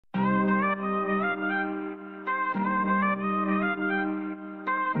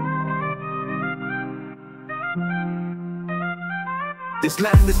This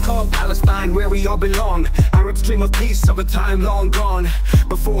land is called Palestine, where we all belong. Arabs dream of peace of a time long gone.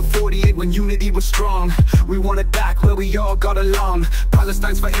 Before 48, when unity was strong, we want it back where we all got along.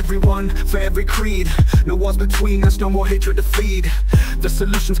 Palestine's for everyone, for every creed. No wars between us, no more hatred to feed. The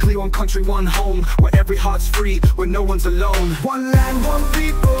solution's clear: one country, one home, where every heart's free, where no one's alone. One land, one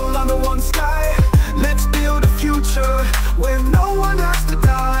people, under one sky. Let's build a future where no one has to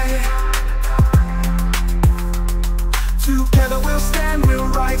die. Together we'll stand, we'll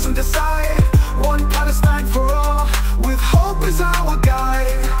rise and decide. One Palestine for all, with hope as our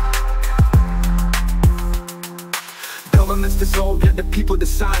guide. Governments dissolve, yet the people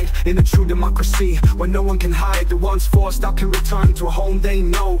decide. In a true democracy, where no one can hide. The ones forced out can return to a home they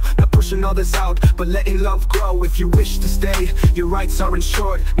know. Not pushing others out, but letting love grow. If you wish to stay, your rights are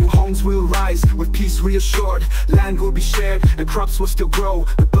ensured. New homes will rise, with peace reassured. Land will be shared, and crops will still grow.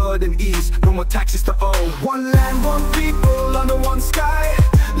 The burden ease, no more taxes to owe. One land, one people, under one sky.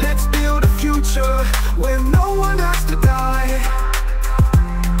 Let's build a future where no one has to die.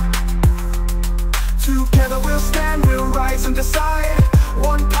 Together we'll stand, we'll rise and decide.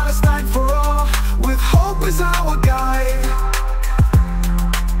 One Palestine for all, with hope as our guide.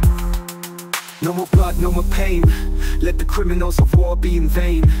 No more blood, no more pain. Let the criminals of war be in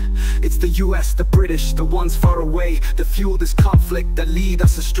vain. It's the US, the British, the ones far away, that fuel this conflict, that lead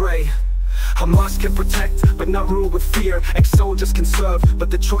us astray. Hamas can protect, but not rule with fear. Ex-soldiers can serve, but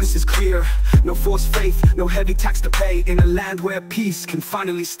the choice is clear. No forced faith, no heavy tax to pay, in a land where peace can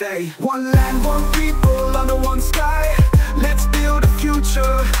finally stay. One land, one people, under one sky. Let's build a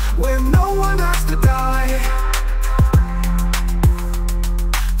future where no one has to die.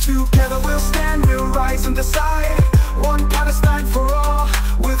 Together we'll stand, we'll rise and decide. One Palestine for all,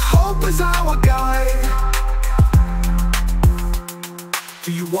 with hope as our guide.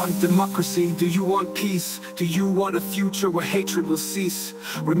 Do you want democracy? Do you want peace? Do you want a future where hatred will cease?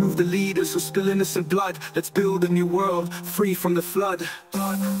 Remove the leaders who spill innocent blood. Let's build a new world, free from the flood.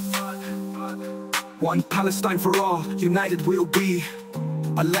 One Palestine for all, united we'll be.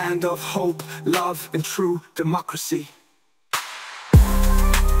 A land of hope, love, and true democracy.